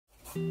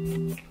Hi,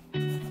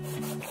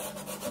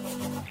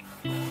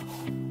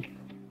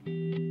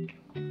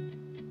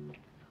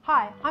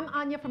 I'm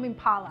Anya from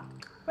Impala.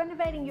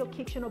 Renovating your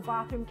kitchen or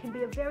bathroom can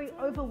be a very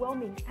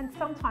overwhelming and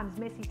sometimes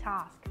messy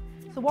task.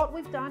 So what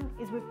we've done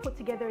is we've put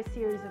together a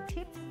series of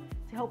tips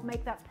to help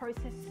make that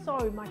process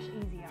so much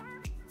easier.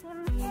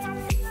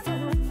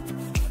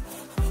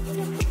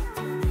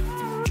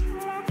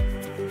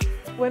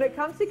 When it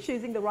comes to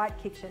choosing the right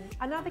kitchen,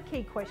 another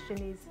key question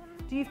is,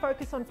 do you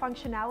focus on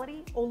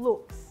functionality or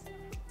looks?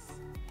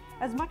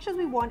 As much as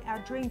we want our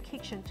dream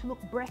kitchen to look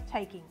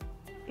breathtaking,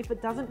 if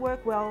it doesn't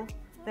work well,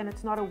 then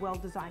it's not a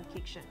well-designed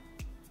kitchen.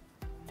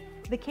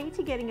 The key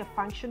to getting a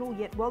functional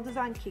yet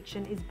well-designed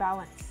kitchen is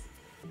balance.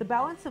 The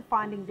balance of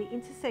finding the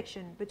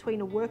intersection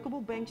between a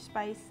workable bench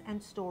space and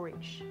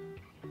storage.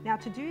 Now,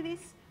 to do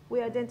this,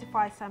 we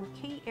identify some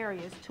key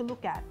areas to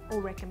look at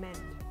or recommend.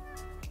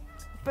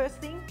 First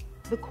thing,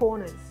 the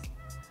corners.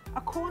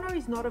 A corner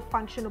is not a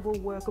functionable,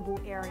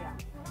 workable area,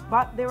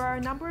 but there are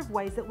a number of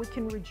ways that we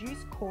can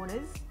reduce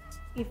corners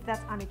if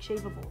that's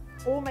unachievable,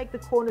 or make the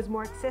corners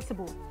more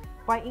accessible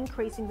by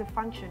increasing the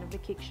function of the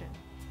kitchen.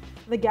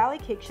 The galley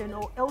kitchen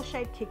or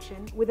L-shaped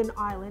kitchen with an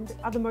island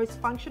are the most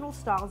functional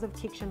styles of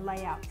kitchen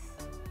layouts.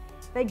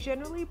 They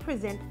generally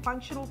present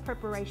functional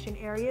preparation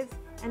areas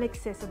and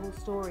accessible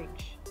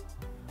storage.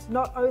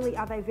 Not only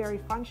are they very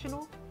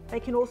functional, they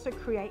can also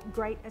create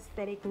great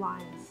aesthetic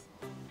lines.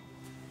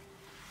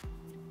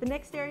 The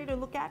next area to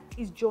look at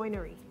is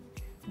joinery.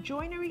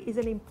 Joinery is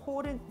an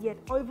important yet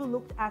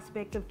overlooked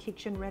aspect of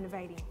kitchen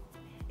renovating.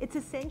 It's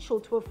essential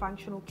to a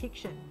functional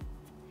kitchen.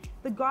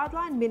 The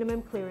guideline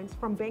minimum clearance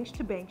from bench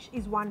to bench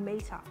is 1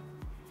 metre.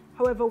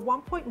 However,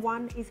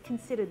 1.1 is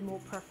considered more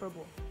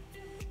preferable.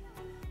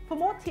 For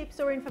more tips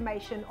or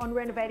information on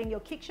renovating your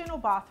kitchen or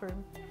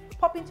bathroom,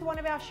 pop into one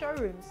of our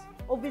showrooms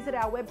or visit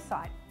our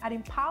website at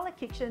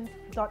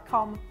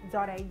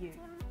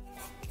impalakitchens.com.au.